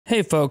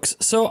Hey folks,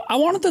 so I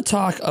wanted to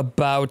talk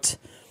about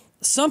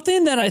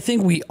something that I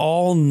think we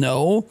all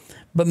know,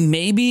 but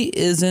maybe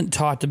isn't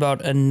talked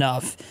about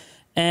enough.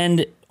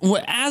 And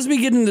as we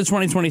get into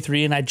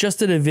 2023, and I just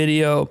did a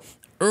video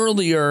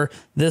earlier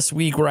this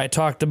week where I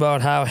talked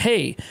about how,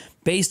 hey,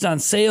 based on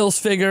sales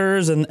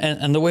figures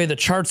and the way the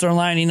charts are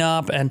lining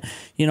up and,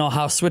 you know,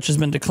 how Switch has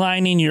been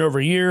declining year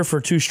over year for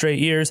 2 straight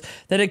years,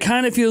 that it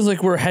kind of feels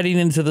like we're heading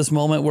into this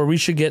moment where we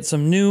should get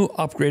some new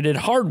upgraded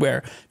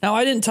hardware. Now,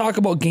 I didn't talk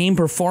about game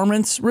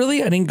performance,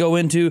 really. I didn't go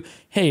into,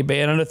 hey,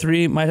 Bayonetta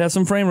 3 might have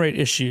some frame rate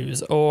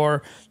issues,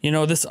 or, you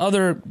know, this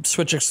other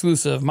Switch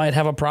exclusive might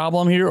have a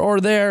problem here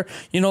or there,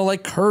 you know,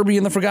 like Kirby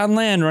and the Forgotten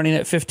Land running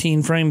at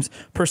 15 frames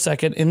per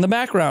second in the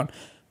background.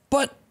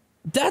 But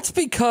that's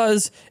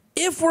because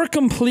if we're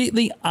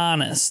completely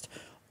honest,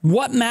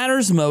 what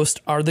matters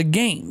most are the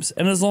games.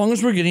 And as long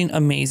as we're getting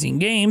amazing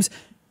games,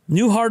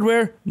 new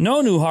hardware, no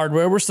new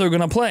hardware, we're still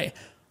going to play.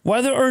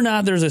 Whether or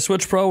not there's a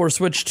Switch Pro or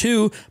Switch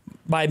 2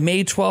 by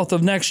May 12th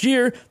of next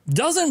year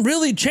doesn't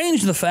really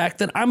change the fact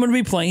that I'm going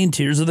to be playing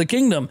Tears of the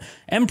Kingdom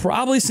and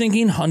probably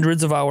sinking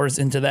hundreds of hours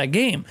into that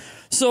game.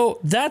 So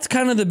that's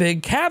kind of the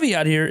big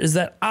caveat here, is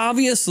that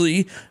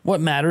obviously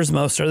what matters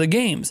most are the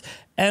games.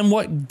 And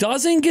what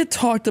doesn't get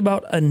talked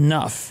about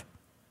enough,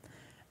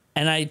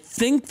 and I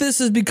think this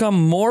has become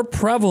more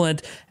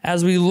prevalent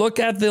as we look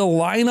at the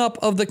lineup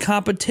of the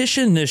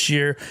competition this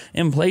year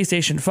in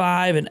PlayStation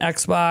 5 and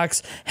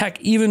Xbox,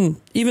 heck, even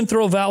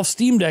throw Valve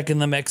Steam Deck in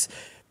the mix,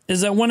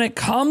 is that when it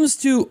comes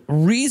to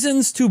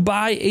reasons to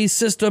buy a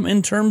system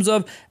in terms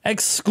of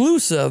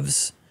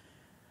exclusives,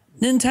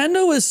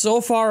 Nintendo is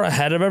so far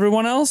ahead of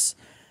everyone else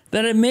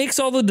that it makes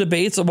all the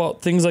debates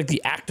about things like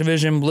the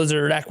Activision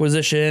Blizzard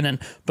acquisition and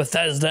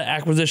Bethesda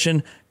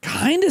acquisition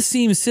kind of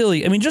seem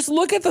silly. I mean, just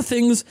look at the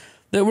things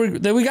that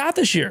we got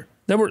this year,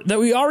 that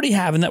we already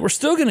have and that we're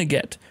still going to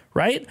get,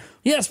 right?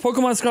 Yes,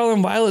 Pokemon Scarlet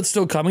and Violet's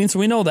still coming, so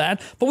we know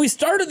that. But we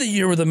started the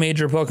year with a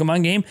major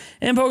Pokemon game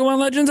and Pokemon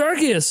Legends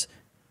Arceus.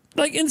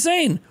 Like,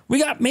 insane. We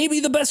got maybe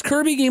the best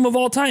Kirby game of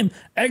all time,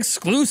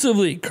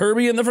 exclusively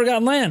Kirby and the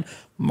Forgotten Land.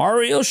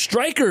 Mario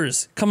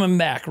Strikers coming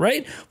back,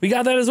 right? We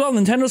got that as well.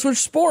 Nintendo Switch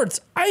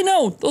Sports. I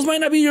know those might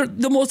not be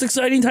the most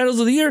exciting titles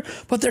of the year,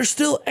 but they're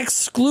still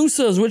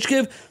exclusives, which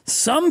give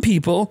some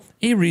people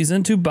a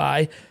reason to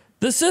buy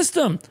the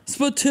system.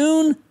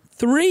 Splatoon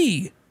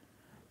 3,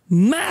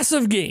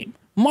 massive game.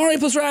 Mario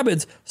plus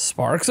Rabbids,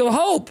 Sparks of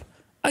Hope.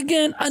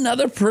 Again,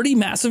 another pretty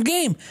massive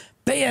game.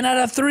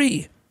 Bayonetta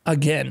 3,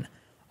 again,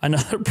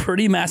 another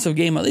pretty massive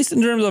game, at least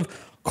in terms of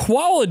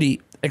quality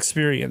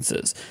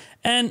experiences.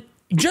 And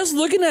just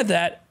looking at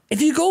that,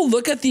 if you go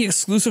look at the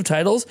exclusive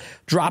titles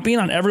dropping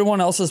on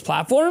everyone else's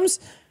platforms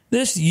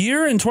this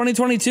year in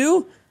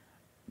 2022,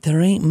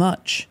 there ain't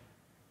much.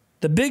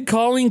 The big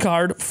calling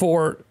card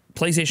for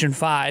PlayStation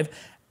 5,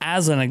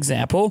 as an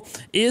example,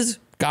 is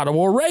God of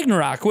War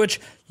Ragnarok,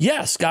 which,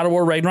 yes, God of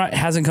War Ragnarok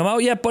hasn't come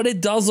out yet, but it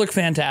does look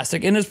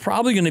fantastic and is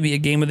probably going to be a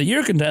Game of the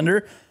Year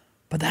contender,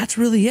 but that's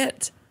really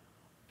it.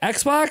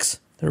 Xbox,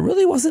 there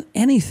really wasn't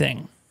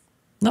anything.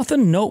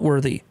 Nothing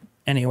noteworthy.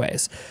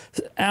 Anyways,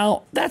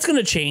 now that's going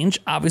to change.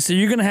 Obviously,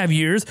 you're going to have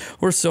years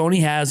where Sony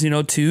has,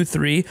 2,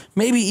 3,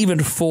 maybe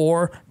even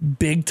 4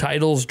 big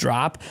titles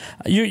drop.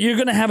 You're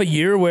going to have a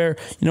year where,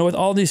 with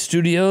all these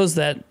studios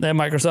that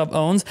Microsoft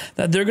owns,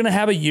 that they're going to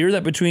have a year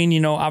that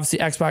between, obviously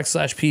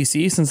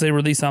Xbox/PC, since they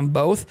release on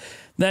both,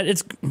 that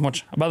it's,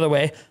 which, by the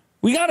way,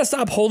 we got to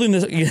stop holding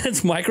this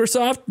against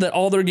Microsoft that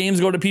all their games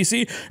go to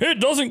PC. It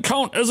doesn't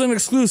count as an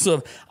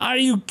exclusive. Are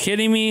you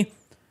kidding me?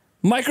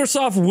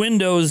 Microsoft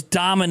Windows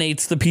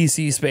dominates the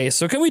PC space.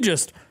 So can we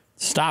just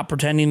stop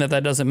pretending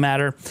that doesn't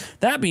matter?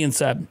 That being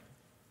said,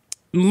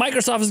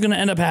 Microsoft is going to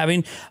end up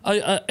having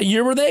a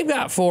year where they've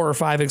got 4 or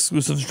 5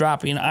 exclusives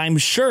dropping, I'm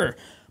sure.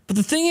 But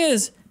the thing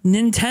is,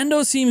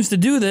 Nintendo seems to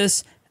do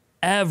this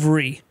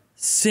every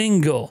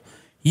single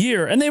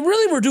year. And they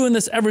really were doing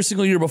this every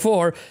single year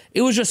before.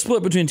 It was just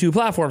split between 2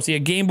 platforms. You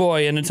had Game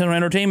Boy and Nintendo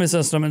Entertainment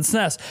System and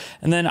SNES.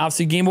 And then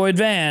obviously Game Boy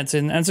Advance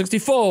and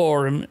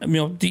N64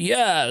 and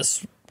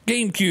DS,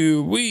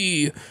 GameCube,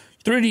 Wii,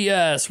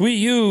 3DS, Wii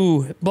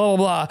U, blah, blah,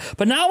 blah.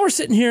 But now we're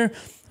sitting here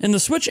in the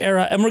Switch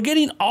era and we're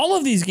getting all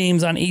of these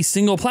games on a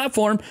single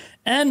platform.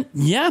 And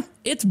yeah,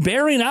 it's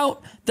bearing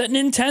out that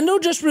Nintendo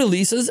just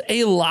releases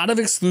a lot of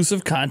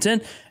exclusive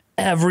content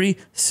every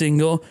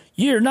single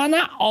year. Now,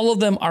 not all of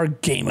them are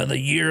Game of the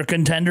Year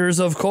contenders,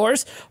 of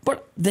course,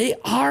 but they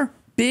are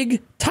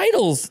big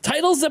titles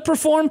that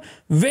perform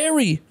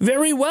very,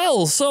 very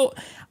well. So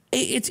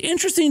it's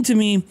interesting to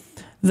me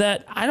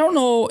that I don't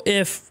know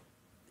if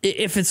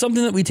it's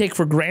something that we take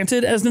for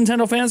granted as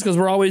Nintendo fans, because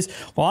we're always,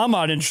 well, I'm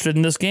not interested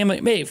in this game.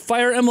 Like, hey,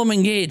 Fire Emblem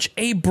Engage,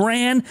 a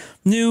brand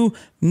new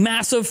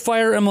massive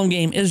Fire Emblem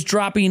game, is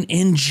dropping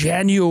in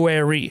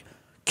January,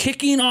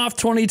 kicking off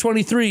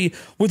 2023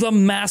 with a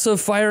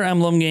massive Fire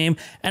Emblem game.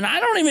 And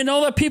I don't even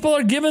know that people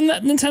are giving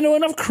that Nintendo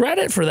enough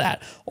credit for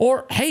that.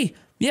 Or, hey,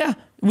 yeah,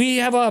 We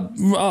have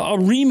a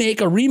remake,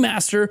 a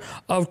remaster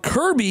of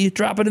Kirby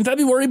dropping in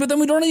February, but then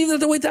we don't even have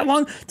to wait that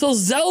long till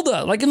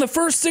Zelda. Like in the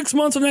first 6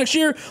 months of next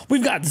year,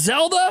 we've got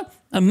Zelda,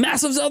 a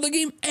massive Zelda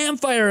game, and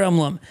Fire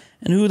Emblem.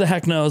 And who the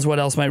heck knows what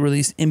else might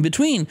release in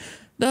between.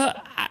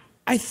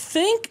 I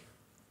think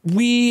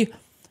we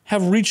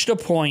have reached a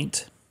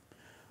point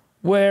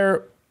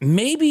where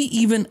maybe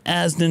even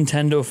as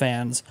Nintendo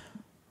fans,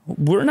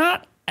 we're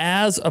not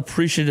as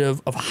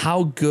appreciative of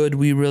how good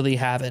we really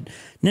have it.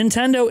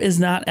 Nintendo is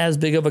not as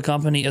big of a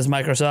company as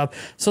Microsoft,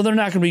 so they're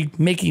not going to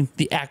be making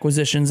the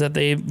acquisitions that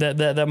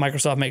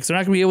Microsoft makes. They're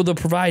not going to be able to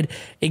provide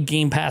a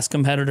Game Pass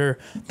competitor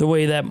the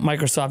way that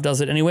Microsoft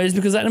does it anyways,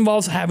 because that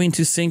involves having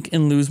to sink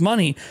and lose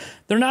money.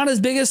 They're not as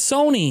big as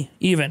Sony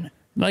even.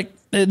 Like,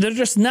 they're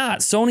just not.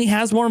 Sony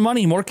has more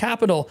money, more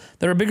capital.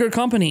 They're a bigger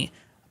company.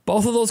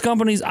 Both of those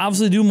companies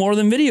obviously do more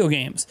than video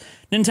games.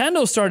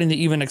 Nintendo's starting to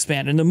even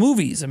expand into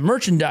movies and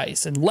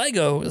merchandise and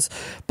Legos.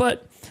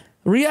 But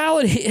the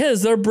reality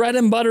is their bread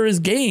and butter is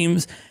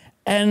games,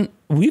 and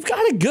we've got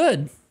it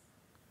good.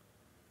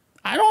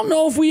 I don't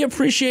know if we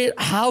appreciate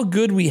how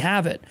good we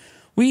have it.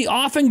 We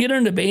often get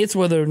in debates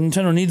whether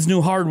Nintendo needs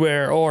new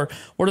hardware or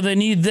do they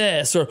need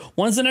this or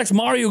when's the next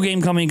Mario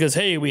game coming because,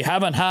 hey, we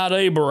haven't had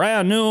a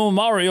brand new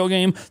Mario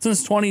game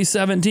since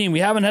 2017. We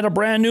haven't had a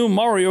brand new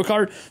Mario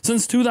Kart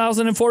since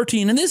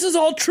 2014. And this is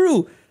all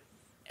true.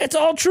 It's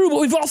all true,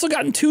 but we've also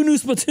gotten 2 new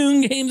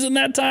Splatoon games in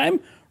that time,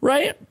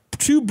 right?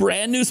 2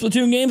 brand new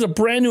Splatoon games, a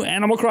brand new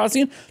Animal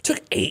Crossing.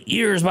 Took 8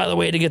 years, by the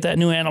way, to get that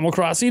new Animal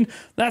Crossing.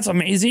 That's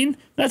amazing.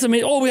 That's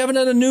amazing. Oh, we haven't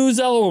had a new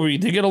Zelda. We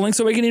did get a Link's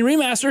Awakening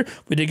remaster.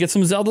 We did get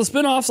some Zelda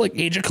spinoffs like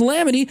Age of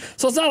Calamity.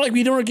 So it's not like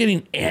we weren't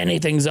getting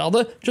anything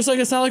Zelda, just like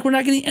it's not like we're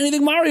not getting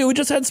anything Mario. We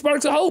just had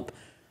Sparks of Hope.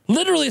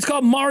 Literally, it's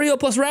called Mario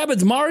plus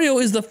Rabbids. Mario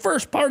is the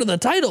first part of the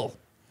title.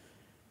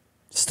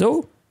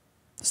 Still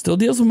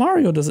deals with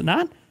Mario, does it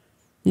not?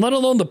 Let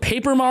alone the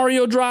Paper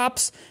Mario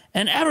drops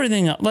and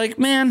everything else. Like,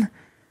 man,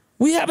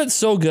 we have it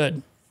so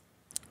good.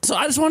 So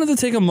I just wanted to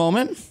take a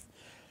moment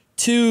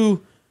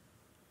to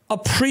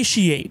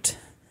appreciate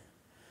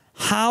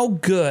how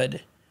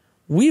good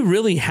we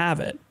really have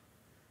it.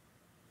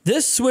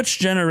 This Switch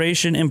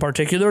generation in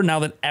particular, now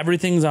that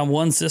everything's on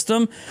one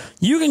system,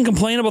 you can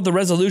complain about the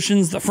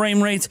resolutions, the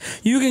frame rates.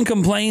 You can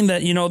complain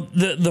that, you know,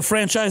 the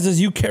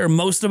franchises you care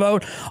most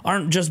about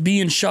aren't just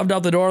being shoved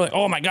out the door. Like,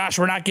 oh my gosh,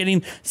 we're not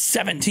getting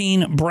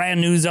 17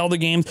 brand new Zelda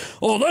games.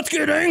 Oh, let's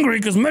get angry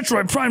because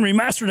Metroid Prime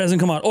Remastered hasn't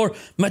come out. Or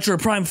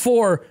Metroid Prime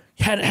 4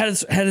 had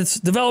its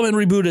development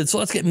rebooted, so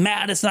let's get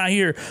mad it's not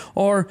here.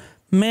 Or,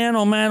 man,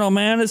 oh man, oh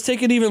man, it's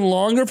taken even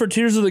longer for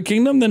Tears of the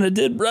Kingdom than it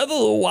did Breath of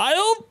the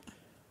Wild?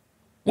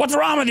 What's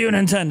wrong with you,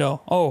 Nintendo?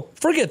 Oh,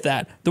 forget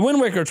that. The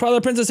Wind Waker,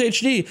 Twilight Princess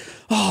HD.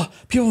 Oh,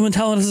 people have been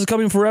telling us this is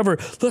coming forever.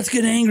 Let's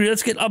get angry.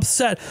 Let's get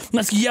upset.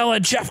 Let's yell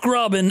at Jeff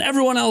Grubb and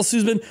everyone else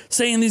who's been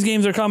saying these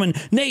games are coming.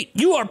 Nate,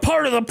 you are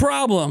part of the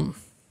problem.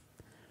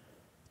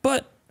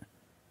 But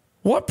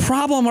what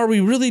problem are we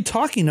really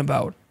talking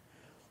about?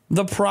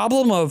 The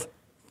problem of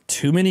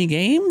too many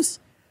games?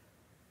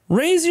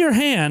 Raise your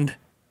hand.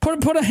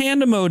 Put a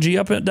hand emoji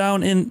up and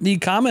down in the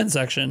comment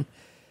section.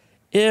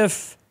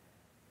 If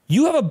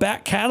you have a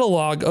back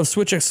catalog of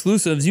Switch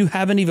exclusives you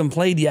haven't even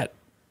played yet,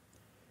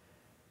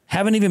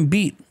 haven't even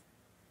beat,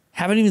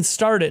 haven't even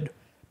started,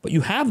 but you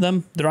have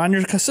them. They're on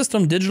your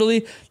system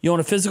digitally. You own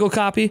a physical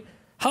copy.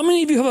 How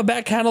many of you have a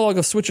back catalog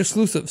of Switch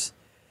exclusives?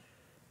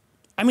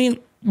 I mean,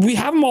 we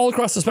have them all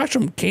across the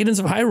spectrum. Cadence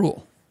of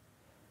Hyrule,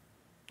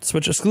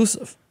 Switch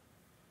exclusive,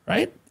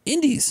 right?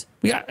 Indies.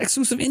 We got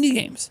exclusive indie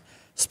games.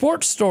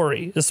 Sports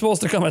Story is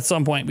supposed to come at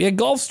some point. We had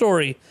Golf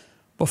Story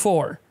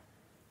before.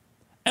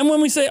 And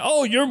when we say,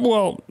 oh,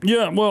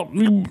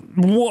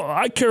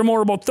 I care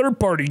more about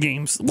third-party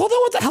games. Well, then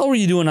what the hell were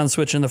you doing on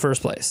Switch in the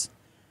first place?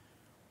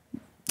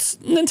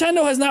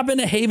 Nintendo has not been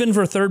a haven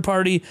for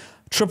third-party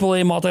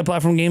AAA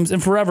multi-platform games in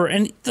forever.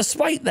 And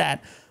despite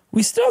that,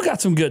 we still got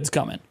some goods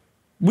coming.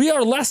 We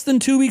are less than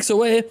 2 weeks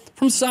away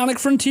from Sonic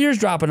Frontiers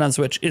dropping on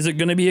Switch. Is it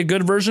going to be a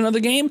good version of the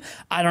game?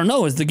 I don't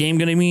know. Is the game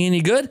going to be any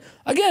good?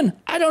 Again,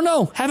 I don't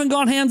know. Haven't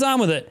gone hands-on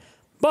with it.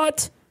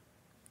 But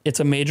it's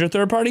a major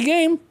third-party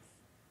game.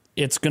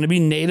 It's going to be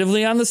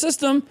natively on the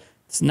system.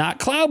 It's not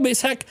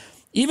cloud-based. Heck,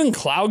 even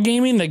cloud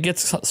gaming that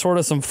gets sort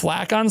of some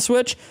flack on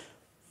Switch.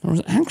 There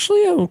was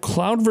actually a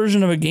cloud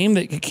version of a game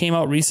that came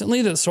out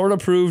recently that sort of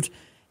proved,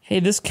 hey,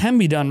 this can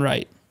be done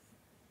right.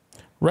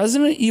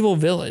 Resident Evil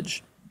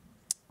Village.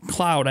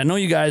 Cloud. I know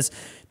you guys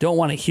don't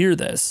want to hear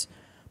this,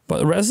 but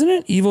the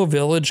Resident Evil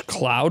Village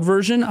cloud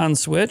version on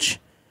Switch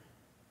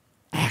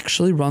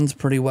actually runs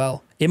pretty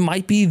well. It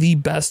might be the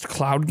best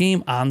cloud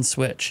game on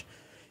Switch.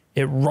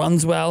 It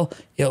runs well.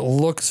 It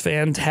looks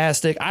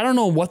fantastic. I don't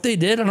know what they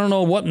did. I don't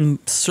know what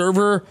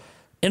server,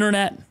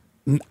 internet,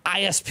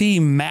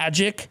 ISP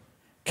magic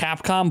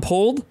Capcom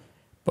pulled,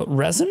 but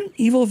Resident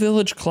Evil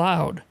Village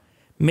Cloud.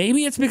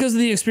 Maybe it's because of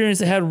the experience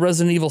they had with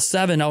Resident Evil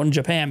 7 out in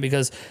Japan,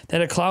 because they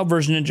had a cloud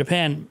version in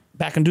Japan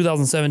back in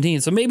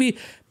 2017. So maybe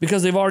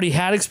because they've already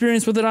had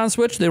experience with it on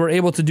Switch, they were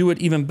able to do it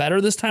even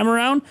better this time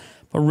around.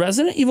 But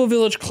Resident Evil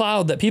Village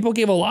Cloud, that people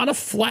gave a lot of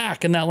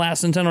flack in that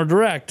last Nintendo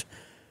Direct,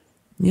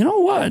 you know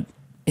what?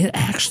 It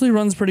actually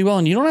runs pretty well,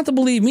 and you don't have to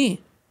believe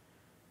me.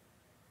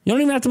 You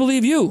don't even have to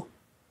believe you.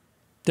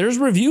 There's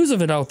reviews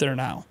of it out there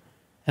now,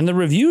 and the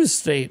reviews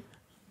state,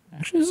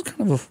 actually, this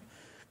is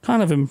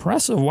kind of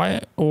impressive.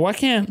 Why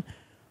can't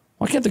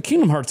the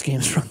Kingdom Hearts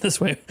games run this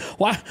way?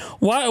 Why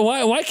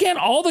can't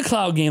all the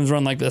Cloud games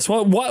run like this?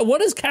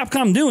 What is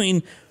Capcom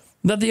doing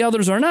that the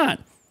others are not?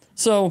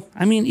 So,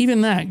 I mean,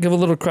 even that, give a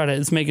little credit.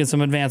 It's making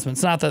some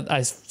advancements. Not that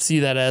I see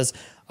that as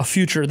a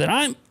future that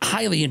I'm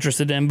highly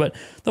interested in, but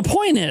the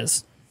point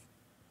is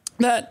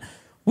that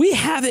we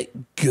have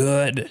it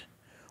good.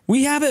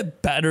 We have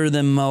it better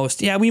than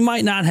most. Yeah, we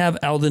might not have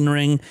Elden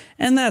Ring,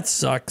 and that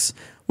sucks.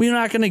 We're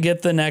not going to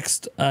get the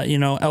next,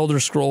 Elder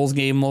Scrolls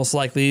game, most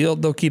likely.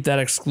 They'll keep that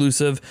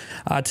exclusive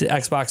to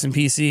Xbox and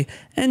PC.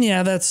 And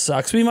yeah, that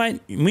sucks. We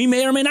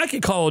may or may not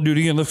get Call of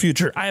Duty in the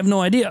future. I have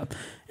no idea.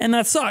 And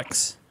that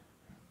sucks.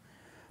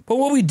 But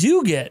what we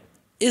do get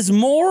is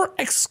more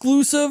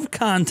exclusive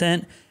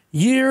content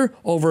year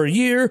over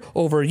year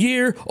over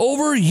year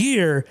over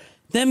year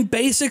than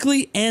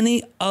basically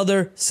any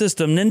other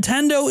system.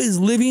 Nintendo is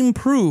living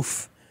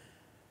proof,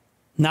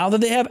 now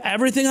that they have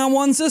everything on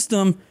one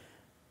system,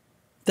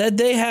 that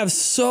they have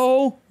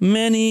so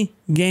many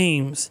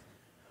games,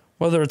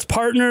 whether it's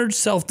partnered,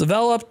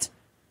 self-developed,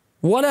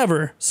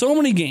 whatever, so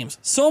many games,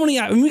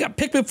 we got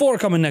Pikmin 4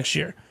 coming next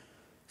year,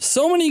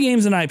 so many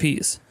games and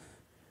IPs,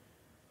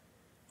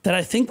 that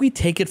I think we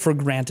take it for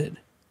granted.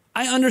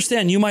 I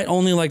understand you might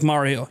only like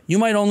Mario, you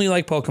might only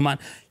like Pokemon,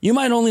 you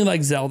might only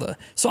like Zelda,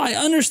 so I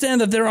understand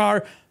that there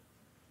are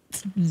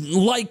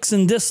likes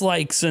and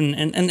dislikes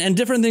and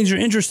different things you're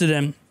interested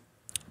in.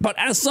 But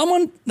as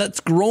someone that's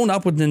grown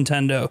up with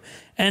Nintendo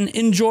and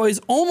enjoys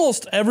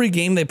almost every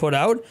game they put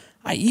out,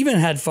 I even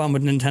had fun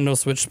with Nintendo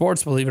Switch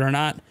Sports, believe it or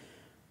not,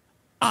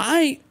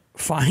 I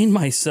find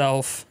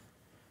myself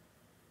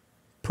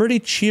pretty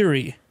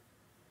cheery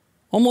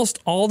almost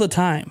all the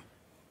time.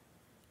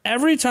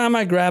 Every time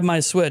I grab my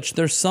Switch,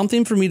 there's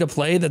something for me to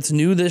play that's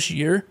new this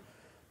year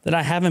that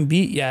I haven't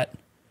beat yet.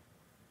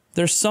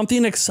 There's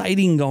something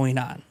exciting going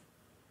on.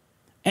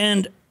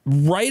 And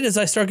right as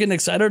I start getting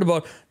excited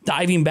about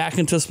diving back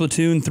into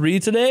Splatoon 3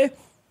 today,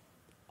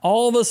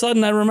 all of a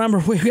sudden I remember,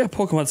 wait, we got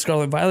Pokemon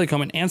Scarlet and Violet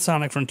coming and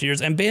Sonic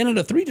Frontiers, and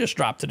Bayonetta 3 just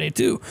dropped today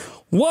too.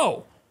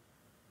 Whoa!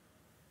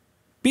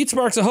 Beat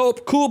Sparks of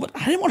Hope, cool, but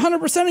I didn't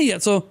 100% it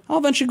yet, so I'll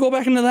eventually go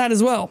back into that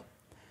as well.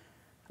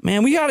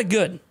 Man, we got it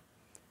good.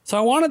 So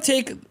I want to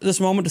take this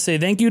moment to say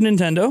thank you,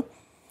 Nintendo,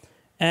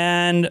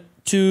 and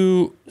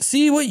to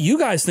see what you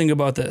guys think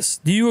about this.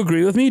 Do you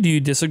agree with me? Do you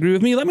disagree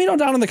with me? Let me know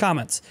down in the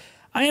comments.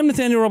 I am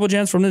Nathaniel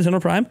Robo-Jans from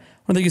Nintendo Prime.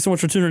 Well, thank you so much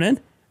for tuning in,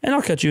 and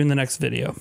I'll catch you in the next video.